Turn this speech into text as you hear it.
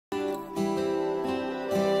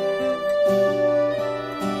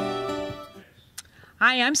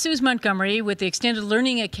Hi, I'm Suze Montgomery with the Extended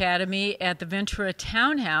Learning Academy at the Ventura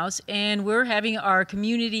Townhouse, and we're having our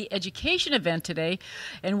community education event today,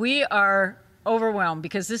 and we are overwhelmed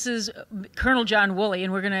because this is Colonel John Woolley,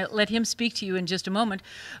 and we're going to let him speak to you in just a moment.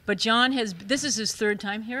 But John this is his third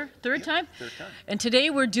time here? Third time? Third time. And today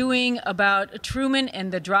we're doing about Truman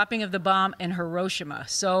and the dropping of the bomb in Hiroshima.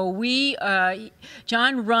 So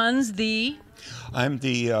John runs the... I'm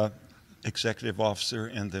the executive officer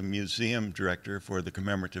and the museum director for the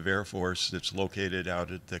Commemorative Air Force that's located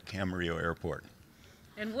out at the Camarillo Airport.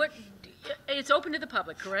 And it's open to the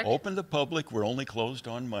public, correct? Open to public. We're only closed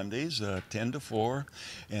on Mondays, 10 to 4,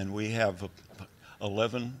 and we have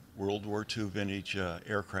 11 World War II vintage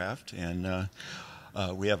aircraft, and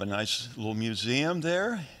we have a nice little museum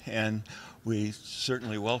there, and we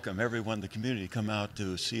certainly welcome everyone in the community to come out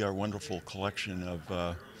to see our wonderful collection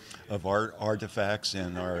of art, artifacts,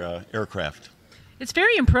 and our aircraft. It's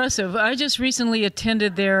very impressive. I just recently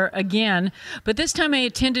attended there again, but this time I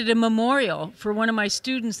attended a memorial for one of my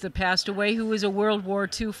students that passed away, who was a World War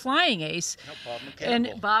II flying ace.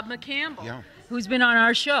 Bob McCampbell, yeah, who's been on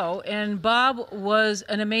our show. And Bob was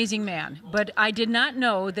an amazing man, but I did not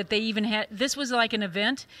know that they even had, this was like an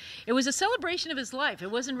event. It was a celebration of his life. It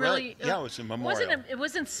wasn't really... Right. Yeah, it was a memorial. It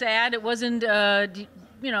wasn't sad. It wasn't...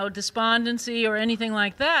 despondency or anything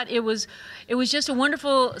like that. It was just a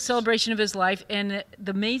wonderful celebration of his life. And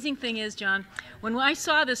the amazing thing is, John, when I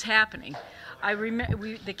saw this happening, I remember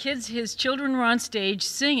his children were on stage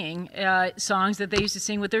singing songs that they used to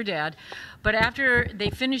sing with their dad. But after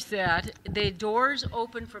they finished that, the doors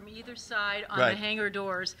opened from either side on the hangar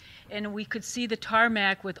doors, and we could see the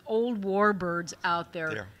tarmac with old warbirds out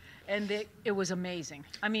there. And it was amazing.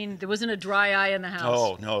 I mean, there wasn't a dry eye in the house.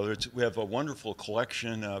 Oh, no. We have a wonderful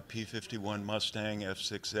collection, P-51 Mustang,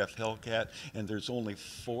 F-6F Hellcat, and there's only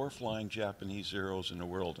 4 flying Japanese Zeros in the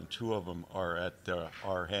world, and 2 of them are at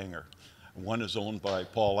our hangar. One is owned by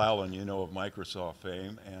Paul Allen, of Microsoft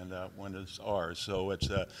fame, and one is ours. So it's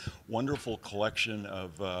a wonderful collection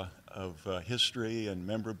of history and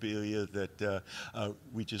memorabilia that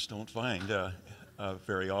we just don't find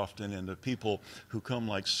very often, and the people who come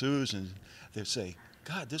like Suze and they say,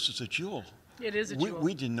 God, this is a jewel. It is a jewel.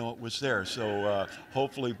 We didn't know it was there. So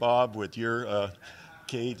hopefully, Bob, with your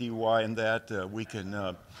KDY and that, we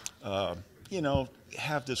can,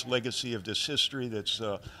 have this legacy of this history that's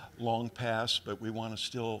long past, but we want to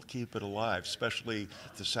still keep it alive, especially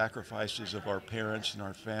the sacrifices of our parents and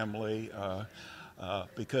our family,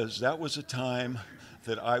 because that was a time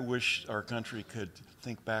that I wish our country could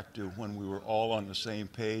think back to, when we were all on the same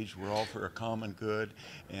page. We're all for a common good,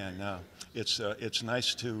 and it's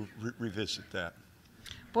nice to revisit that.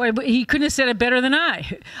 Boy, but he couldn't have said it better than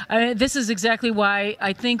I. This is exactly why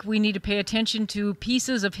I think we need to pay attention to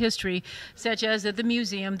pieces of history, such as at the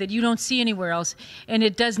museum, that you don't see anywhere else, and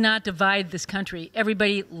it does not divide this country.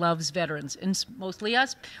 Everybody loves veterans, and mostly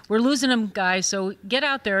us. We're losing them, guys, so get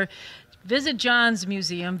out there. Visit John's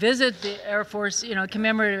museum, visit the Air Force,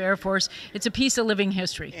 Commemorative Air Force. It's a piece of living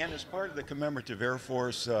history. And as part of the Commemorative Air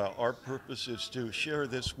Force, our purpose is to share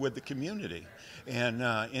this with the community. And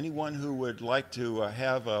anyone who would like to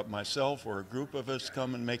have myself or a group of us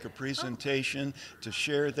come and make a presentation to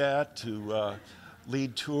share that, to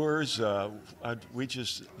lead tours,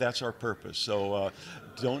 that's our purpose. So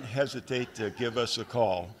don't hesitate to give us a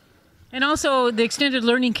call. And also, the Extended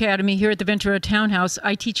Learning Academy here at the Ventura Townhouse,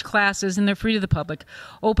 I teach classes, and they're free to the public,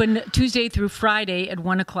 open Tuesday through Friday at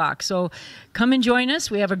 1 o'clock. So come and join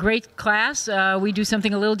us. We have a great class. We do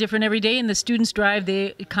something a little different every day, and the students drive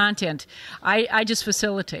the content. I just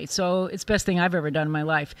facilitate, so it's the best thing I've ever done in my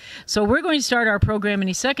life. So we're going to start our program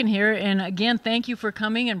any second here, and again, thank you for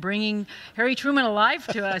coming and bringing Harry Truman alive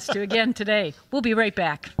to us again today. We'll be right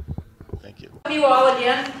back. Thank you. Welcome you all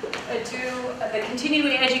again to the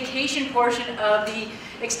continuing education portion of the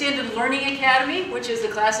Extended Learning Academy, which is the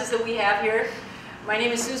classes that we have here. My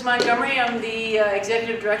name is Suze Montgomery. I'm the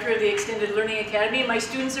Executive Director of the Extended Learning Academy. My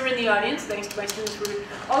students are in the audience. Thanks to my students for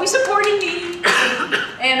always supporting me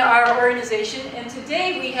and our organization. And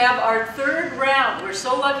today we have our 3rd round. We're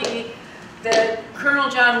so lucky that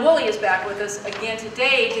Colonel John Woolley is back with us again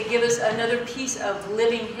today to give us another piece of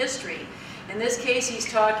living history. In this case,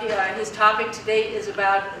 he's talking. His topic today is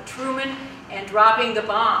about Truman and dropping the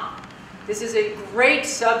bomb. This is a great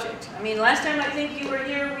subject. I mean, last time I think you were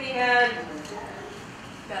here, we had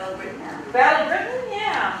Battle of Britain. Battle of Britain,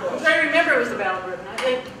 yeah. I'm trying to remember it was the Battle of Britain. I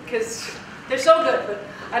think because they're so good. But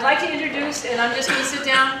I'd like to introduce, and I'm just going to sit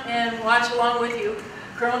down and watch along with you,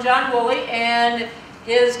 Colonel John Woolley and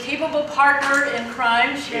his capable partner in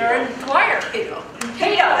crime, Sharon Dwyer.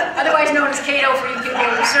 Cato, otherwise known as Cato for you people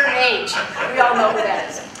of a certain age. We all know who that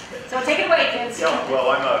is. So take it away, kids. Yeah,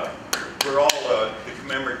 well, we're all the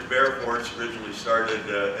Commemorative Air Force originally started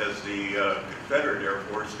as the Confederate Air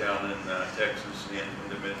Force down in Texas in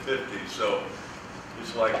the mid-50s. So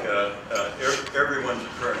it's like everyone's a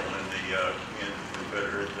colonel in the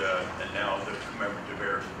Confederate and now the Commemorative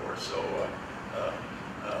Air Force. So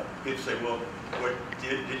people say, well, what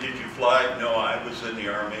did you fly? No, I was in the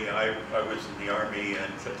Army. I was in the Army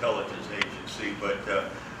and Intelligence Agency. But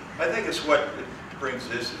I think it's what brings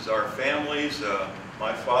this is our families.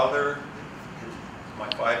 My father, my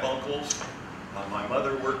 5 uncles, my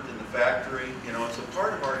mother worked in the factory. You know, it's a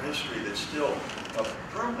part of our history that's still a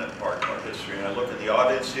permanent part of our history. And I look at the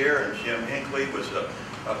audience here, and Jim Hinckley was a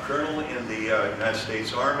colonel in the United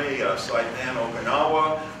States Army, Saipan,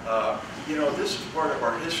 Okinawa. You know, this is part of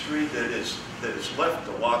our history that has left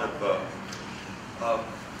a lot of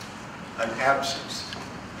an absence,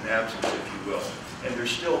 if you will. And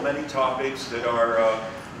there's still many topics that are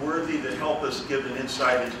worthy that help us give an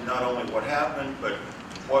insight into not only what happened, but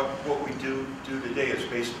what we do today is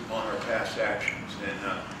based upon our past actions. And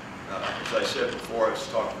as I said before, I was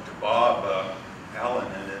talking to Bob Allen,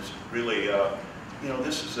 and it's really, you know,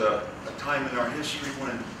 this is a time in our history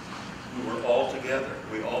when we were all together.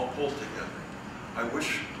 We all pulled together. I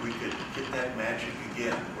wish we could get that magic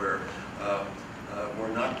again, where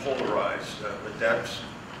we're not polarized, but that's,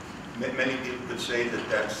 many people could say that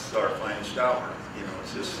that's our finest hour. You know,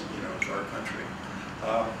 it's just, you know, it's our country.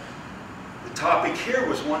 The topic here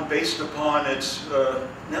was one based upon its,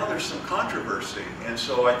 now there's some controversy, and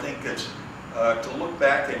so I think it's to look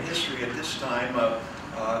back in history at this time,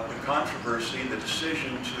 the controversy, the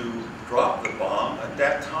decision to drop the bomb. At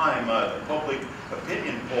that time, the public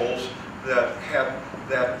opinion polls that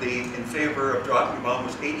in favor of dropping the bomb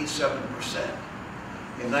was 87%.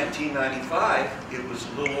 In 1995, it was a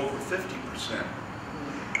little over 50%.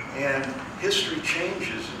 And history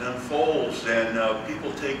changes and unfolds, and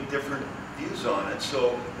people take different views on it. So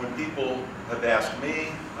when people have asked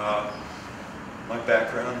me, my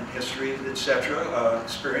background in history, etc.,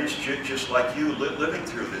 experience just like you living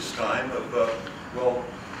through this time of, well,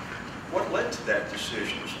 what led to that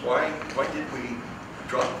decision? Why did we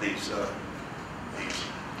drop the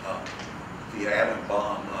atom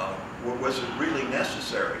bomb? Was it really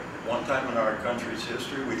necessary? At one time in our country's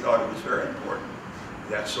history, we thought it was very important.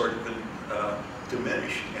 That's sort of been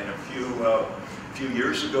diminished. And a few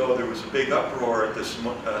years ago, there was a big uproar at the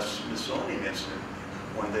Smithsonian incident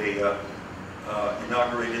when they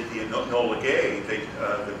inaugurated the Enola Gay.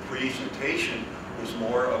 The presentation was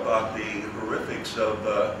more about the horrifics of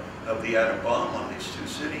the atom bomb on these 2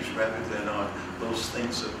 cities rather than on those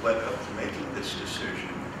things that led up to making this decision.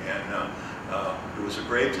 And it was a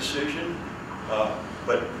grave decision,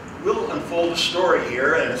 but we'll unfold a story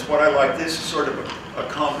here, and it's what I like. This is sort of a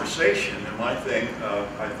conversation, and my thing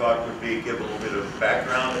I thought would be give a little bit of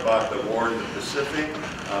background about the war in the Pacific,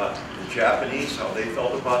 the Japanese, how they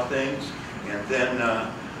felt about things, and then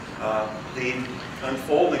the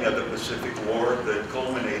unfolding of the Pacific War that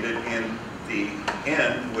culminated in the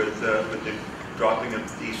end with the dropping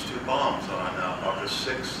of these 2 bombs on August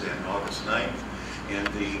 6th and August 9th, and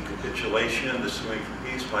the capitulation, the suing for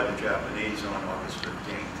peace by the Japanese on August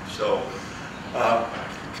 15th. So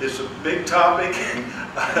it's a big topic,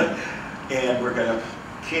 and we're going to,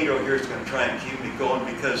 Cato here is going to try and keep me going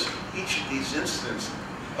because each of these incidents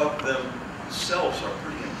of themselves are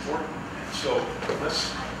pretty important. And so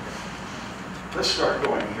let's start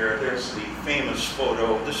going here. There's the famous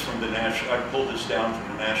photo. This from the National. I pulled this down from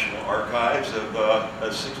the National Archives of a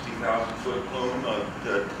 60,000-foot plume of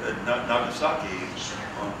Nagasaki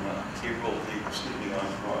on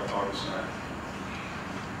on August 9th.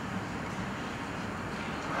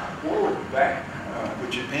 War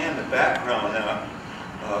with Japan. The background.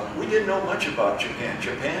 We didn't know much about Japan.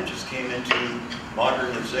 Japan just came into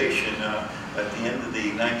modernization at the end of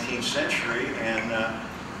the 19th century and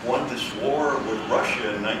won this war with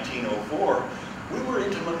Russia in 1904. We were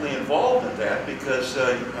intimately involved in that because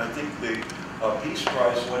I think the Peace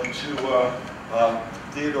Prize went to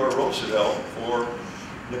Theodore Roosevelt for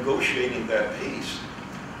negotiating that peace.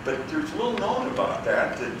 But there's little known about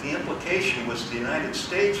that the implication was the United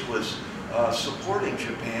States was supporting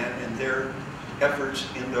Japan in their efforts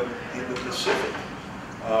in the Pacific.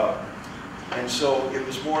 And so it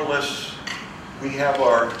was more or less, we have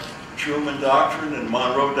our Truman doctrine and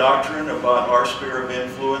Monroe doctrine about our sphere of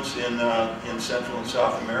influence in Central and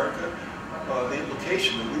South America. The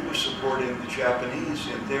implication that we were supporting the Japanese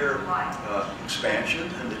in their expansion,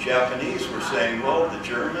 and the Japanese were saying, well, the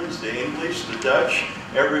Germans, the English, the Dutch,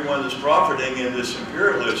 everyone is profiting in this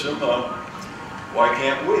imperialism. Why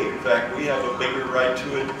can't we? In fact, we have a bigger right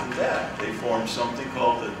to it than that. They formed something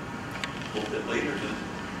called the a little bit later,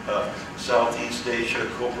 the Southeast Asia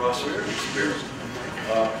Co-Prosperity Spirit.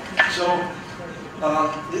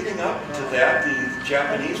 Leading up to that, the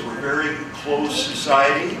Japanese were very closed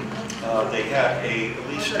society. They had at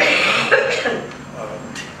least a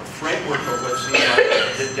framework of what seemed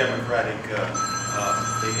like a democratic.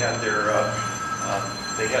 They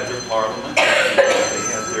had their parliament, they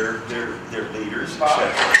had their leaders,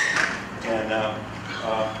 etc. And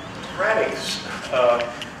democratics,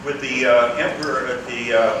 with the emperor at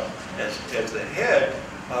as the head,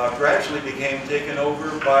 gradually became taken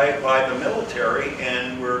over by the military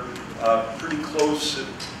and were pretty close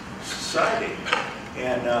society.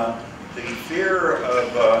 And the fear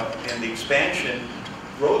of and the expansion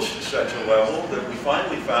rose to such a level that we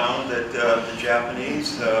finally found that the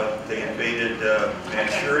Japanese, they invaded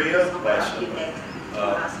Manchuria by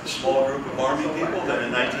a small group of army people. Then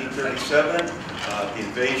in 1937, the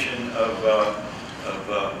invasion of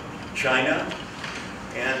China.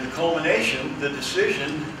 And the culmination, the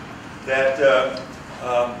decision that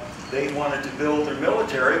they wanted to build their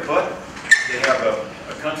military, but they have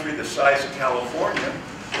a country the size of California,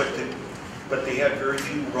 but they had very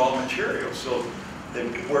few raw materials. So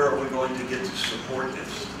then where are we going to get to support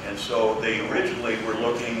this? And so they originally were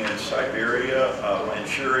looking in Siberia,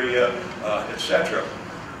 Manchuria, etc.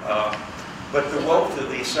 But the wealth of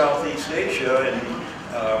the Southeast Asia and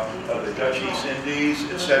of the Dutch East Indies,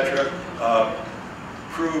 etc.,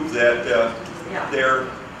 proved that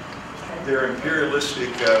their imperialistic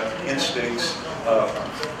instincts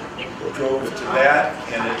drove to that,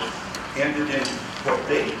 and it ended in what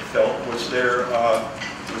they felt was their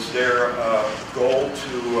goal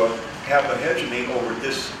to have a hegemony over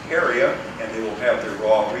this area, and they will have their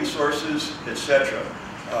raw resources, etc.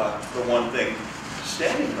 The one thing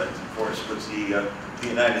standing with, of course, was the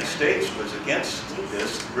United States was against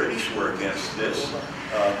this. The British were against this,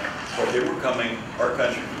 but they were coming. Our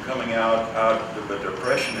country was coming out of the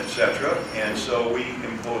Depression, etc. And so we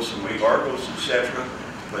imposed some embargoes, etc.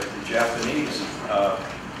 But the Japanese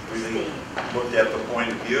really looked at the point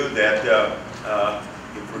of view that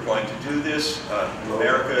if we're going to do this,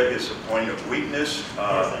 America is a point of weakness.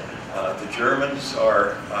 The Germans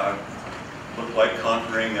look like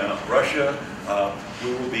conquering Russia.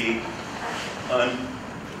 We will be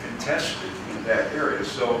uncontested in that area.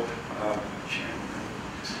 So,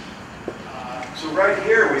 right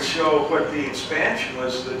here we show what the expansion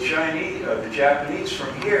was. The Japanese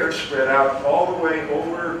from here spread out all the way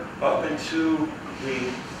over up into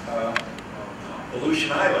the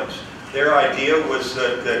Aleutian Islands. Their idea was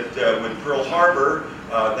that when Pearl Harbor,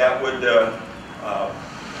 that would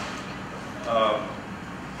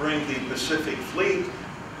bring the Pacific Fleet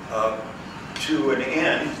to an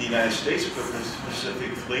end, the United States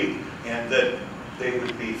Pacific Fleet, and that they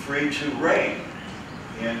would be free to reign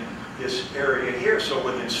in this area here. So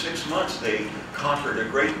within 6 months, they conquered a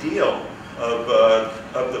great deal of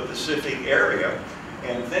the Pacific area,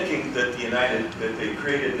 and thinking that they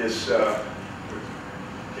created this.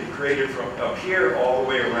 They created from up here all the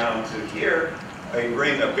way around to here a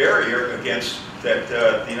ring, a barrier against that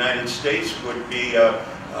the United States would be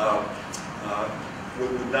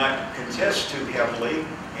would not contest too heavily,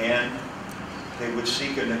 and they would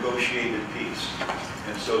seek a negotiated peace.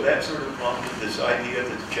 And so that sort of prompted this idea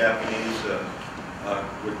that the Japanese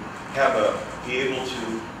would be able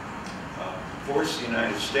to force the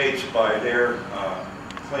United States by their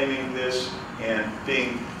claiming this and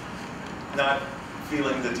not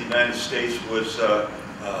feeling that the United States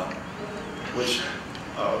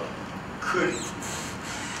could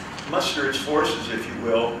muster its forces, if you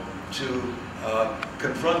will, to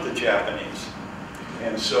confront the Japanese.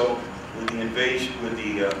 And so with the invasion, with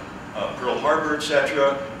the Pearl Harbor,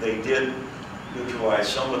 etc., they did neutralize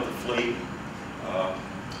some of the fleet,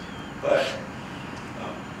 but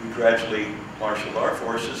we gradually marshaled our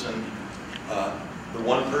forces, and the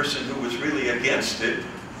one person who was really against it,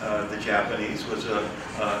 the Japanese, was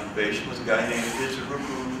invasion, was a guy named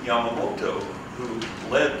Izuruku Yamamoto, who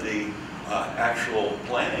led the actual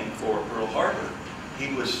planning for Pearl Harbor.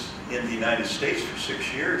 He was in the United States for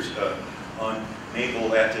 6 years on naval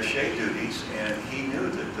attaché duties, and he knew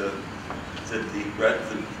that the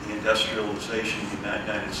industrialization of the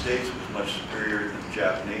United States was much superior than the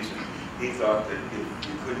Japanese. And he thought that if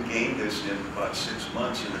you couldn't gain this in about 6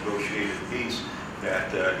 months in negotiated peace,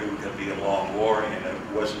 that it was going to be a long war, and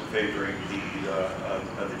it wasn't favoring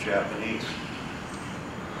the Japanese.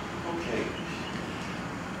 Okay.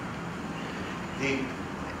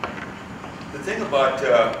 The thing about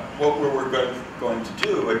what we were going to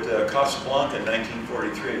do at Casablanca in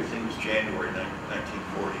 1943, I think it was January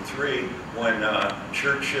 1943, when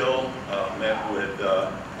Churchill met with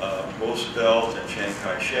Roosevelt and Chiang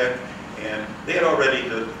Kai-shek, and they had already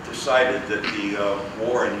decided that the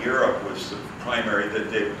war in Europe was the primary,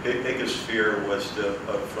 that the biggest fear was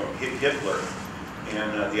from Hitler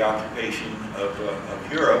and the occupation of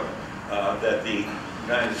Europe, that the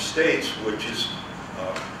United States would just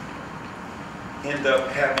end up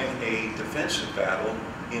having a defensive battle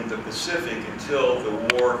in the Pacific until the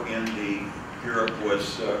war in Europe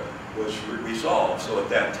was resolved. So at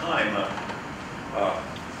that time,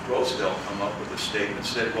 Roosevelt come up with a statement,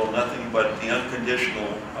 said, well, nothing but the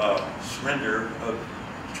unconditional surrender of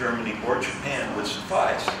Germany or Japan would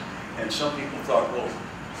suffice. And some people thought, well,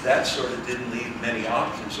 that sort of didn't leave many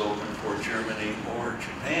options open for Germany or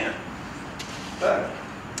Japan. But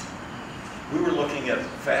we were looking at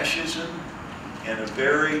fascism and a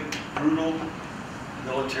very brutal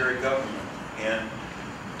military government. And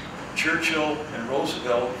Churchill and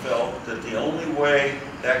Roosevelt felt that the only way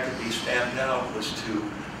that could be stamped out was to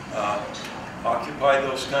occupy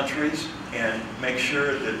those countries and make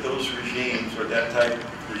sure that those regimes, or that type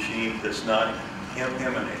of regime, does not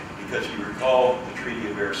imminate. Because you recall the Treaty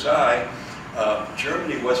of Versailles,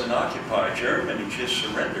 Germany wasn't occupied. Germany just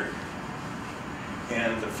surrendered.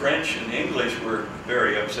 And the French and English were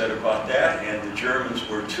very upset about that, and the Germans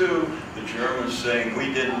were too. The Germans saying,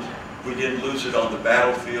 we didn't lose it on the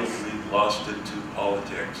battlefield, we lost it to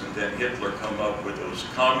politics. And then Hitler come up with those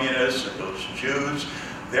communists and those Jews.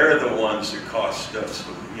 They're the ones that cost us,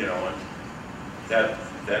 you know, and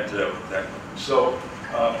so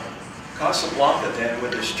Casablanca then,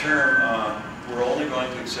 with this term, we're only going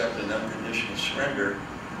to accept an unconditional surrender,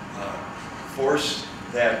 forced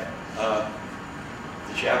that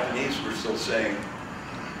the Japanese were still saying,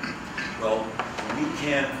 well, we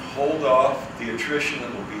can hold off the attrition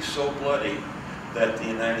that will be so bloody that the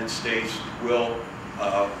United States will,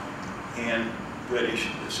 and British,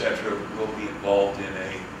 etc., will be involved in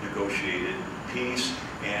a negotiated peace,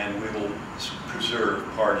 and we will preserve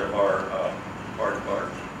part of our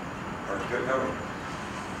government.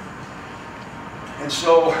 And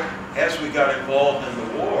so, as we got involved in the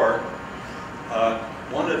war,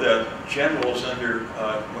 one of the generals under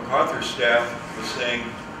MacArthur's staff was saying,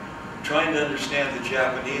 trying to understand the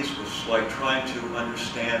Japanese was like trying to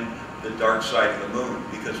understand the dark side of the moon,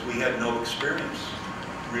 because we had no experience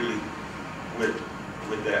really with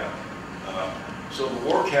that. So the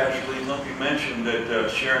war casualties, let me mention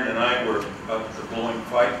that Sharon and I were up at the Blowing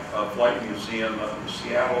Flight Museum up in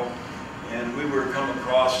Seattle, and we were come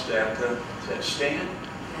across that stand,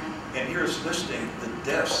 and here's listing the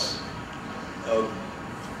deaths of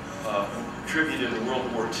attributed to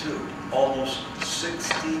World War II, almost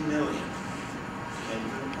 60 million. Can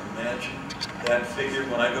you imagine that figure?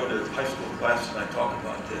 When I go to high school classes and I talk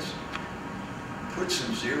about this, put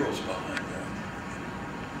some zeros behind that.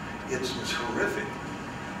 It's horrific.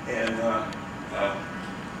 And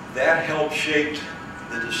that helped shape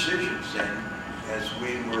the decisions. And as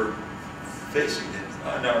we were facing it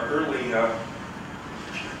on our early,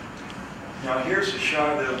 now here's a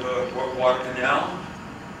shot of Guadalcanal.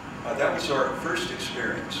 That was our first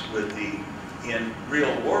experience with in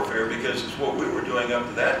real warfare, because it's what we were doing up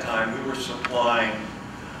to that time. We were supplying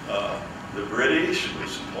the British, we were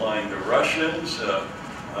supplying the Russians,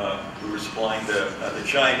 we were supplying the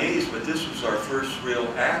Chinese, but this was our first real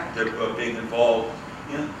act of being involved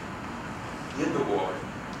in the war.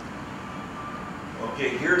 Okay,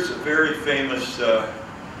 here's a very famous, I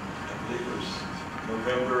believe it was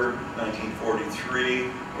November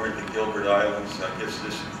 1943, we're in the Gilbert Islands. I guess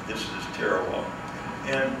this is Tarawa.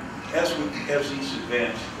 And as these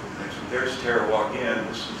events, so there's Tarawa again.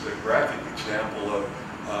 This is a graphic example of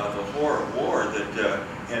the horror of war that,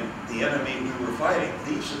 and the enemy we were fighting.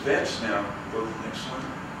 These events now, go to the next one,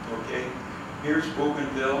 okay? Here's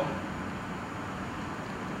Bougainville.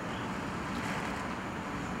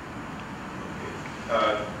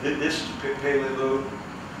 Okay. This is Peleliu.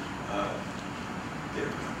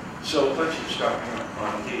 So let's just stop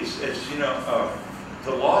on these. As you know,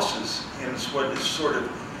 the losses, and it's what is sort of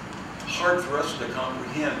hard for us to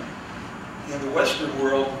comprehend. In the Western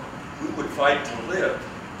world, we would fight to live,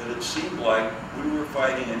 but it seemed like we were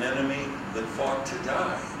fighting an enemy that fought to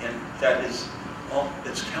die, and that is,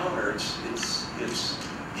 it's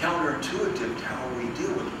counterintuitive to how we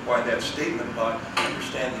deal with it. Why that statement about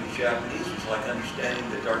understanding the Japanese was like understanding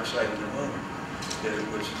the dark side of the moon. That it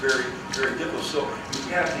was very, very difficult. So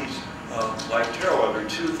we have these, like Tarawa, there are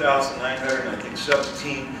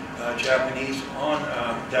 2,917 Japanese on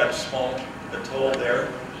that small atoll there.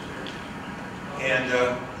 and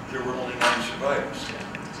there were only 9 survivors.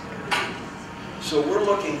 So we're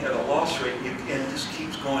looking at a loss rate, and this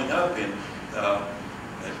keeps going up at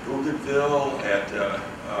Bougainville, at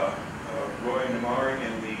Roy Namari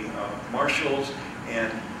and the Marshalls,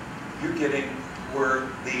 and you're getting where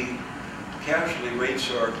the casualty rates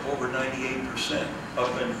are over 98% up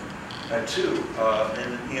at 2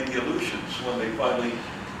 in the Aleutians when they finally,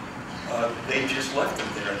 they just left them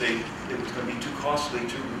there. It was going to be too costly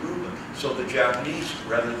to remove them. So the Japanese,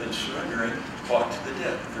 rather than surrendering, fought to the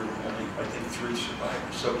death. There were only, I think, 3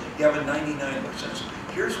 survivors. So you have a 99%. So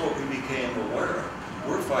here's what we became aware of.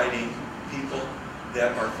 We're fighting people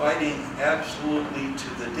that are fighting absolutely to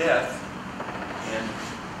the death. And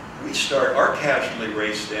we start our casualty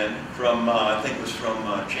race then from, I think it was from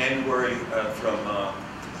January, from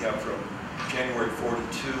January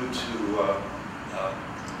 42 to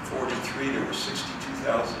 43, there were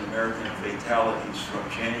 62,000 American fatalities. From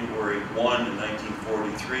January 1 in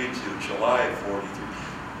 1943 to July of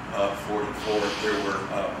 44,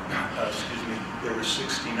 there were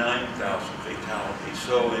 69,000 fatalities.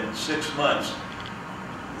 So in 6 months,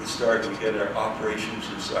 we get our operations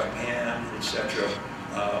in Saipan, etc.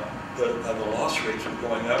 The loss rates were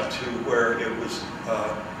going up to where it was,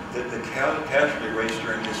 the casualty rates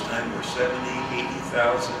during this time were 70,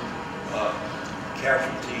 80,000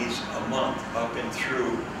 casualties a month up and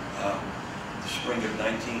through the spring of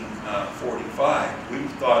 1945. We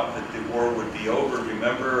thought that the war would be over.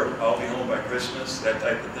 Remember, I'll be home by Christmas, that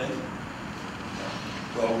type of thing.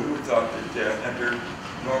 Well, we were thought that under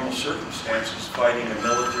normal circumstances, fighting a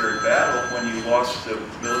military battle, when you lost the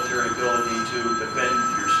military ability to defend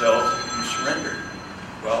yourselves, you surrendered.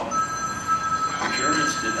 Well, the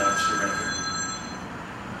Germans did not surrender,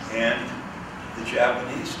 and the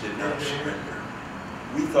Japanese did not surrender.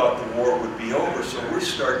 We thought the war would be over, so we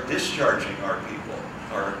start discharging our people,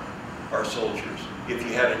 our soldiers. If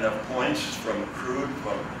you had enough points from accrued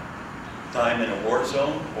from time in a war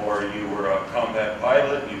zone, or you were a combat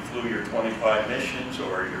pilot, you flew your 25 missions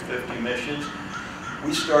or your 50 missions,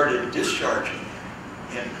 we started discharging,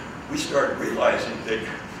 and we started realizing that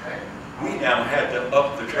we now had to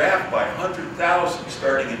up the draft by 100,000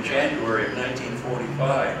 starting in January of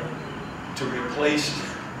 1945 to replace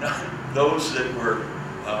those that were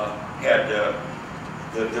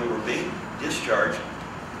that were being discharged,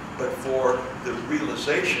 but for the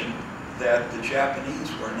realization that the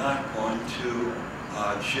Japanese were not going to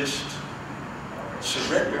just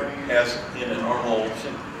surrender as in a normal.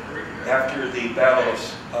 After the battle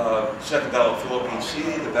of Second Battle of Philippine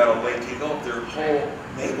Sea, the Battle of Leyte Gulf, their whole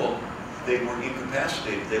naval, they were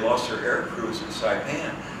incapacitated. They lost their air crews in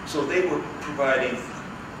Saipan, so they were providing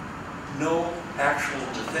no actual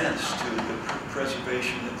defense to the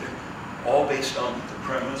preservation that they're all based on the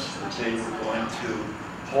premise that they were going to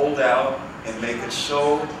hold out and make it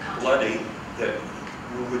so bloody that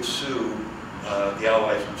we would sue, the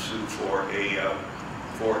Allies would sue for a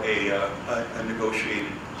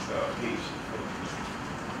negotiated peace.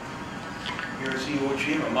 Here's Iwo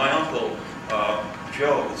Jima. My uncle,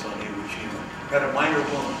 Joe, was on Iwo Jima. Had a minor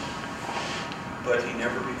wound, but he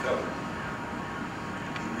never recovered.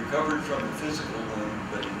 He recovered from the physical wound,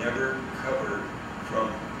 but he never recovered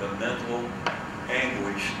from the mental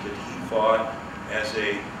anguish that he fought as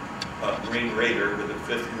a Marine Raider with the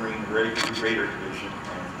 5th Marine Raider Division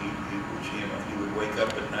on Iwo Jima. He would wake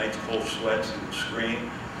up at night, cold sweats, he would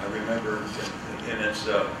scream. I remember, and it's,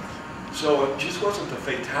 so it just wasn't the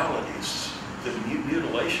fatalities, the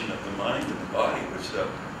mutilation of the mind and the body was,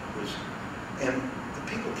 and the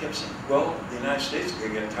people kept saying, well, the United States is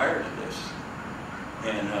going to get tired of this.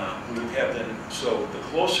 And we would have then, so the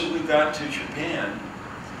closer we got to Japan,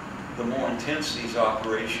 the more intense these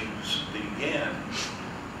operations began.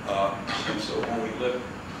 And so when we left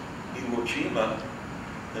Iwo Jima,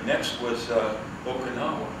 the next was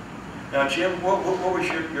Okinawa. Now, Jim, what was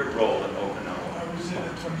your role in Okinawa? I was in the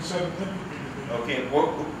 27th Infantry Division. Okay, and what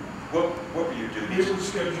were your duties? We were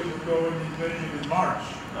scheduled to go in the division in March.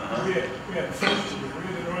 We had the first to do. We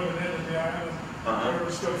had the northern end of the island. There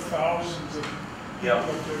were still thousands of people up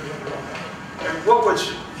there. And what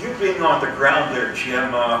was, you being on the ground there,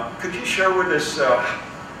 Jim, could you share with us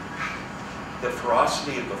the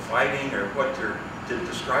ferocity of the fighting, or what to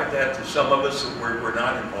describe that to some of us that were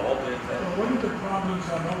not involved in that? Well, one of the problems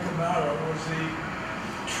on Okinawa was the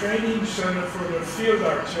training center for the field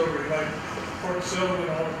artillery, like Fort Sullivan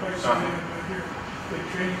and all the places they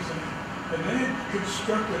training center. And they had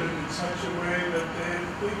constructed it in such a way that they had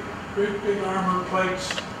big armor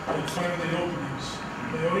plates in front of the openings.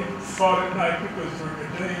 They only fought at night because during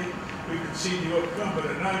the day we could see the open gun, but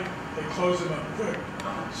at night they closed them up quick.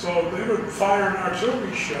 So they would fire an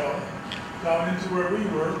artillery shell down into where we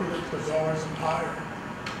were, but it was always a tire.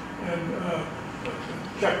 And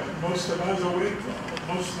kept most of us awake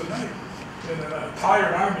most of the night. And a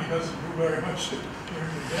tired army doesn't do very much during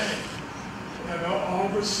the day. And all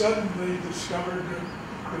of a sudden they discovered that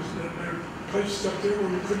there were places up there where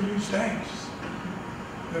we couldn't use tanks.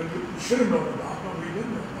 That we should have known about, but we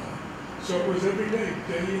didn't know about. So it was every day,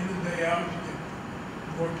 day in and day out, to get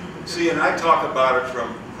more people. See, and I talk about it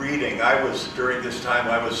from reading. During this time,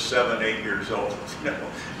 I was 7, 8 years old. You know,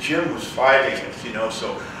 Jim was fighting it, you know,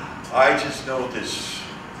 so I just know this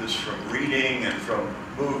from reading and from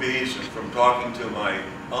movies and from talking to my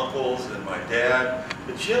uncles and my dad.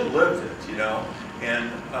 But Jim lived it, you know,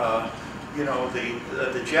 and you know,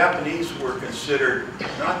 the Japanese were considered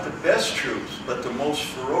not the best troops, but the most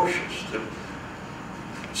ferocious.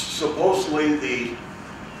 Supposedly the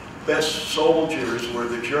best soldiers were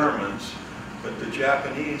the Germans, but the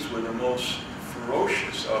Japanese were the most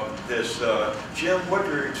ferocious of this. Jim, what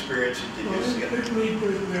were your experiences did you see? They believed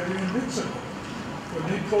they were invincible. When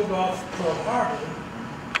they pulled off Pearl Harbor,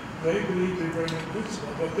 they believed they were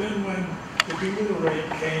invincible. But then when the Doolittle raid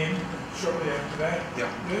came, shortly after that,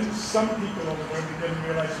 then some people on the way began to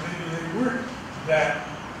realize maybe they weren't that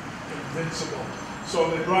invincible. So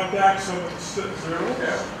they brought back some of the zeros,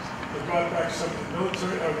 they brought back some of the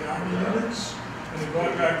military, or the army units, and they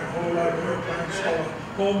brought back a whole lot of airplanes called a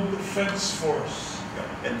home defense force.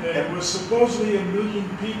 And it was supposedly 1 million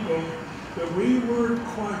people that we weren't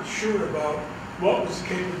quite sure about what was the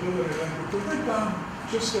capability of them. But they bombed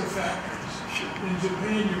just their factories. In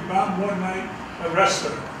Japan, you bomb one night, arrest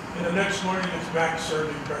them, and the next morning it's back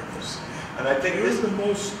serving breakfast. And I think it was the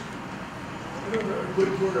most, a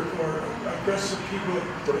good word for aggressive people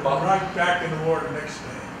right back in the war the next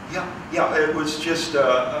day. Yeah, it was just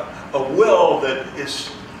a will that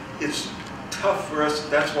it's tough for us.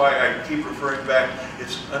 That's why I keep referring back.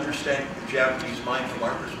 It's understanding the Japanese mind from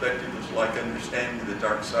our perspective is like understanding the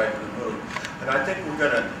dark side of the moon. And I think we're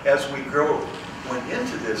going to, as we went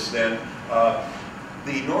into this then,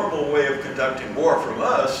 the normal way of conducting war from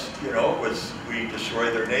us, you know, was we destroy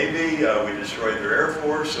their Navy, we destroy their Air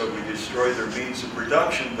Force, we destroy their means of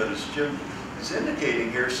production. But as Jim is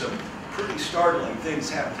indicating here, some pretty startling things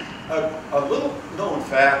happen. A little known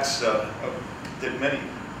facts that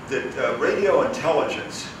radio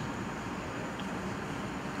intelligence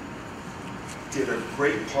did a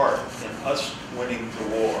great part in us winning the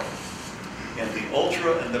war. And the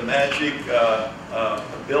ultra and the magic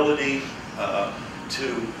ability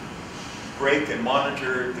to break and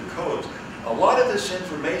monitor the codes. A lot of this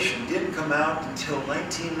information didn't come out until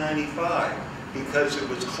 1995 because it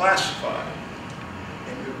was classified.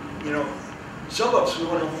 And you know, some of us we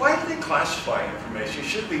wonder, why do they classify information? It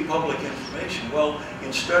should be public information. Well,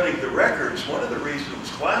 in studying the records, one of the reasons it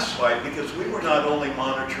was classified because we were not only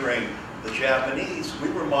monitoring the Japanese, we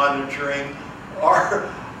were monitoring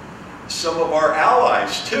some of our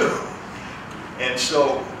allies too. And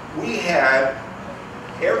so we had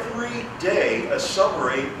every day a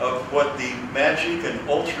summary of what the magic and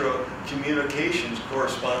ultra communications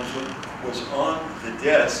correspondent was on the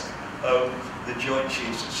desk of the Joint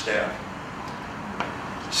Chiefs of Staff.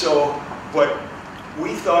 So what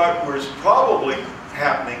we thought was probably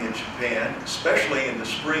happening in Japan, especially in the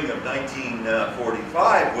spring of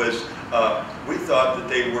 1945, was we thought that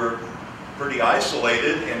they were pretty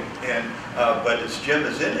isolated, but as Jim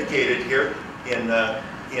has indicated here, in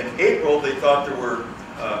April they thought there were.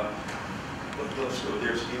 Let's go.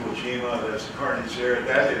 There's Iwo Jima. There's Carnizera.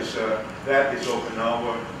 That is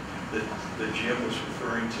Okinawa that Jim was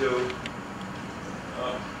referring to.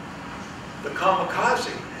 The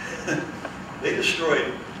kamikaze. They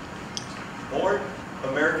destroyed more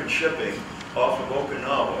American shipping off of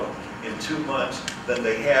Okinawa in 2 months than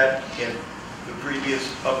they had in the previous,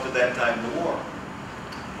 up to that time, in the war.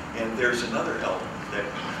 And there's another element that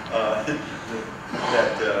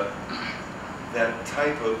that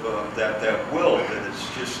type of that will that is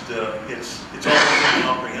just it's almost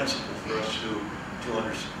incomprehensible for us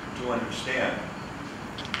to understand.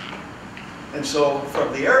 And so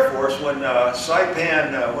from the Air Force, when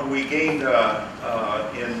Saipan, when we gained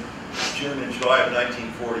in June and July of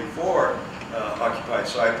 1944, occupied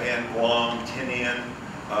Saipan, Guam, Tinian,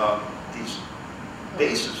 these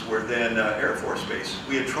bases were then Air Force bases.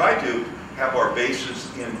 We had tried to have our bases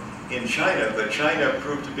in China, but China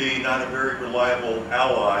proved to be not a very reliable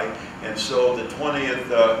ally, and so the 20th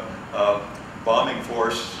bombing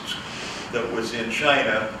force that was in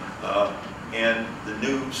China and the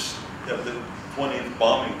news of the 20th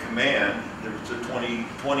Bombing Command, there was the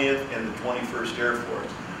 20th and the 21st Air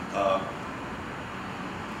Force.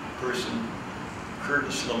 Person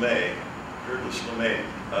Curtis LeMay Curtis LeMay.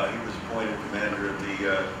 He was appointed commander of the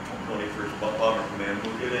 21st Bomber Command.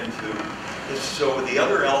 We'll get into this. So the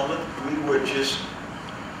other element, we would just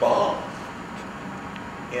bomb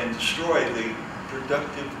and destroy the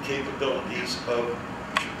productive capabilities of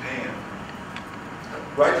Japan.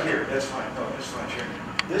 Right here, that's fine. No, that's fine, Chairman.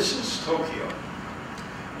 This is Tokyo.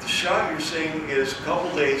 The shot you're seeing is a couple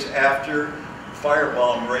days after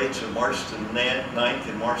firebomb raids of March the 9th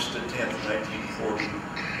and March the 10th,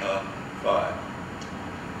 1945.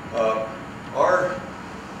 Our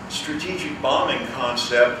strategic bombing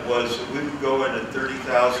concept was that we would go in at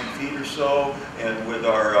 30,000 feet or so, and with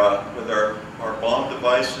our bomb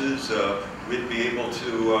devices, we'd be able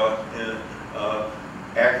to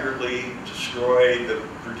accurately destroy the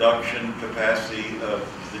production capacity of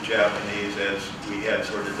the Japanese as we had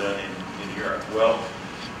sort of done in Europe. Well,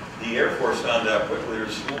 the Air Force found out quickly it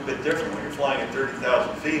was a little bit different. When you're flying at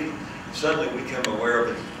 30,000 feet, suddenly we became aware of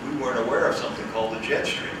it. We weren't aware of something called the jet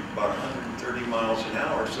stream, about 130 miles an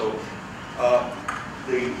hour. So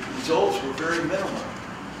the results were very minimal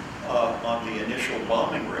on the initial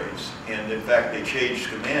bombing raids. And in fact, they changed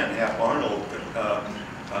command. Hap Arnold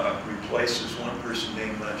replaces one person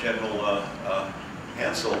named General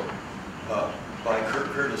Hansel by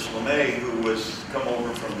Curtis LeMay, who was come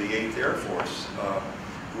over from the 8th Air Force,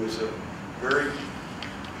 who was a very,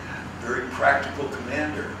 very practical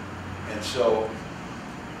commander. And so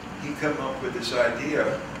he came up with this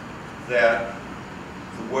idea that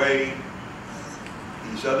the way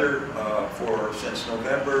these other, since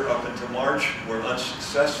November up until March, were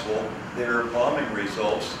unsuccessful, their bombing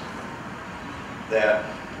results, that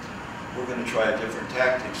we're going to try a different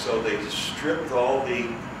tactic. So they stripped all the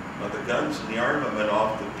guns and the armament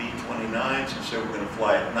off the B-29s and said we're going to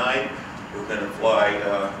fly at night. We're going to fly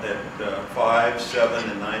at 5, 7,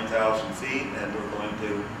 and 9,000 feet, and we're going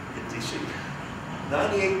to hit these.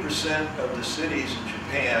 98% of the cities in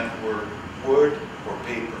Japan were wood or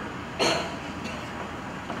paper.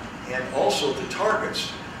 And also the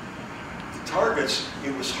targets. The targets,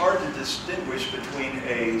 it was hard to distinguish between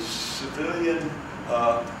a civilian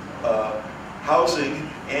housing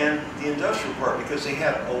and the industrial part, because they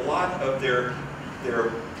had a lot of their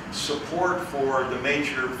support for the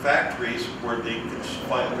major factories where the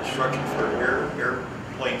final construction for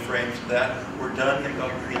airplane frames and that were done in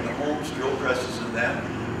the homes, drill presses and that.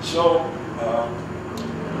 So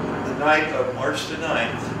the night of March the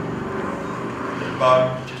 9th,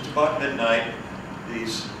 just about midnight,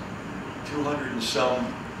 these 200 and some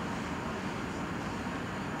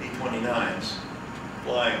B-29s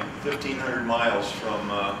flying 1,500 miles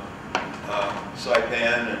from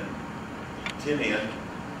Saipan and Tinian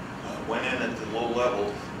went in at the low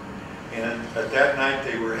level, and at that night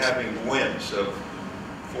they were having winds of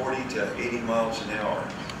 40 to 80 miles an hour.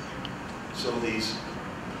 So these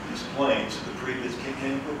planes, the previous,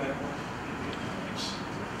 can you go back one?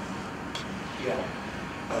 Yeah.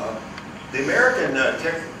 The American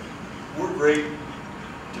were great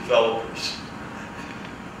developers.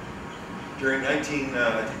 During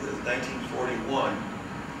 1941,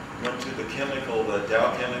 went to the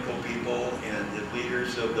Dow Chemical people and the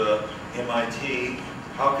leaders of the MIT,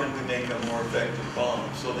 how can we make a more effective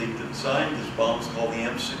bomb? So they designed this bomb, it's called the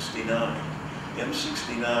M69.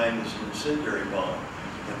 M69 is an incendiary bomb,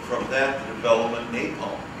 and from that the development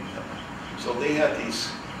napalm. So they had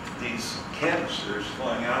these canisters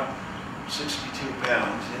flying out 62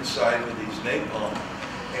 pounds inside with these napalm,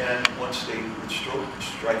 and once they would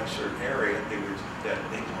strike a certain area, that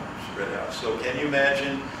napalm spread out. So can you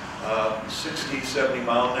imagine 60, 70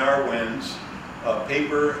 mile an hour winds,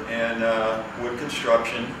 paper and wood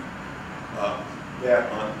construction,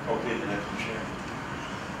 that on, okay, the next one,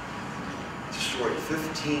 destroyed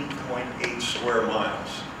 15.8 square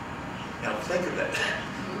miles. Now think of that,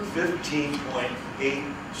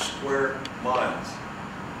 15.8 square miles.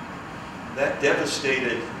 That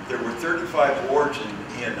devastated, there were 35 wards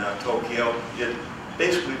in Tokyo. It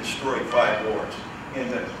basically destroyed 5 wards.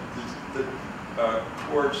 And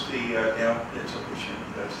towards the, now it's a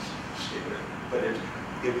that's stable, but it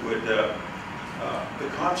would, the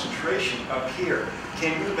concentration up here,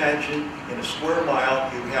 can you imagine in a square mile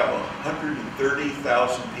you have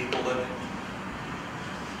 130,000 people living?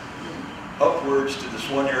 Upwards to this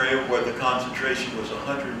one area where the concentration was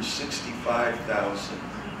 165,000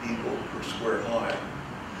 people per square mile.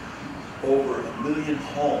 Over 1 million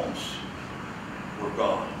homes were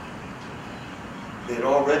gone. They had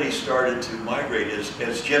already started to migrate.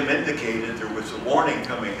 As Jim indicated, there was a warning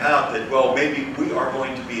coming out that, well, maybe we are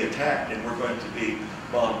going to be attacked and we're going to be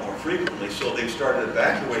bombed more frequently. So they started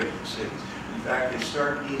evacuating the cities. In fact, they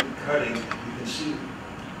started even cutting, you can see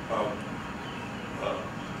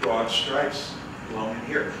broad stripes along in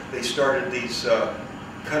here. They started these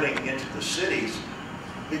cutting into the cities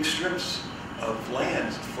big strips of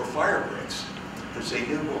land for fire breaks because they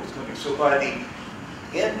knew what was coming. So by the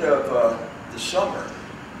end of the summer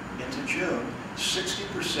into June,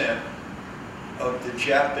 60% of the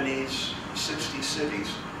Japanese 60 cities,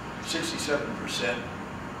 67%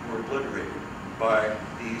 were obliterated by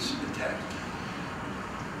these attacks.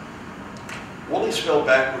 Woolley spelled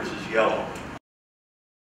backwards is yellow.